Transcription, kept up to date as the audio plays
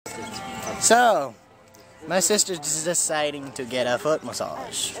So, my sister's deciding to get a foot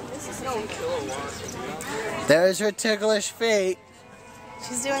massage. There's her ticklish feet.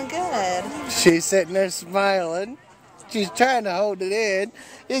 She's doing good. She's sitting there smiling. She's trying to hold it in.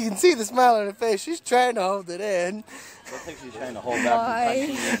 You can see the smile on her face. She's trying to hold it in. I think she's trying to hold back.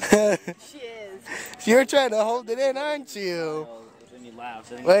 She is. You're trying to hold it in, aren't you? Then you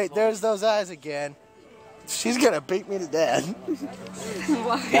laugh. Wait, there's those eyes again. She's gonna beat me to death.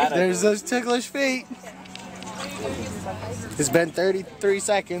 There's those ticklish feet. It's been 33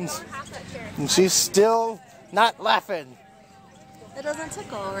 seconds, and she's still not laughing. It doesn't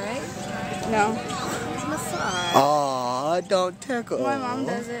tickle, right? No. It's massage. Aw, don't tickle. My mom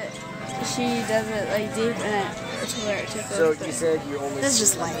does it. She does it like deep in it to where it tickles. So you said you only. This is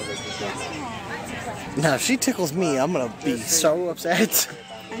just light. Now, if she tickles me, I'm gonna be so upset.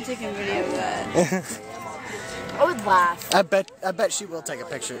 I'm taking video of that. I would laugh. I bet she will take a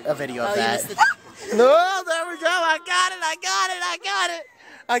video of that. You missed No, there we go. I got it.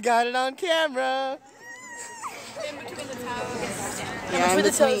 I got it on camera. Yeah, in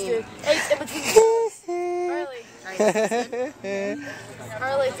between. Hey, in between the toes.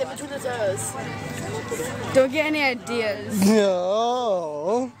 Harley, it's in between the toes. Don't get any ideas.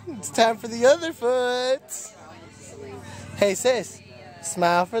 No, it's time for the other foot. Hey sis,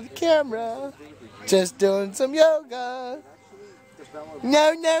 smile for the camera. Just doing some yoga.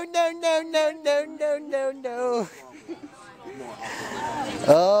 No.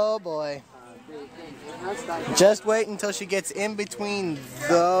 Oh boy. Just wait until she gets in between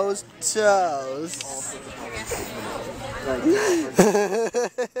those toes.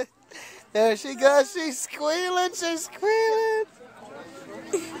 There she goes, she's squealing.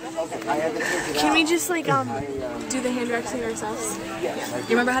 Can we just like do the hand direction ourselves?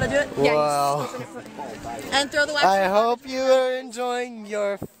 You remember how to do it? Wow. And throw the wax. I hope you are enjoying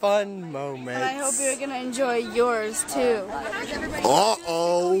your fun moments. And I hope you're gonna enjoy yours too.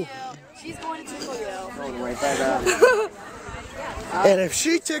 Uh-oh. She's going to tickle you. And if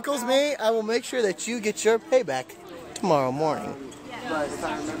she tickles me, I will make sure that you get your payback tomorrow morning. What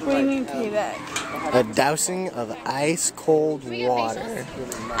do you mean payback? A dousing of ice cold water.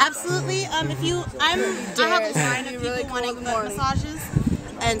 Absolutely. I have a line of people wanting foot massages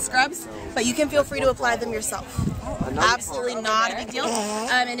and scrubs, but you can feel free to apply them yourself. Absolutely not a big deal.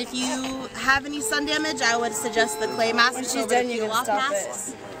 And if you have any sun damage, I would suggest the clay mask. When she's done, you can stop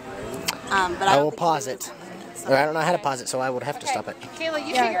it. But I will pause it. Or I don't know how to pause it, so I would have to stop it. Kayla,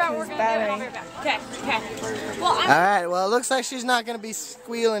 you figure out we're going to do it. I'll be right back. Okay. Well, Alright, well it looks like she's not going to be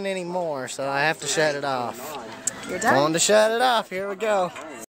squealing anymore, so I have to shut it off. You're done? Going to shut it off. Here we go.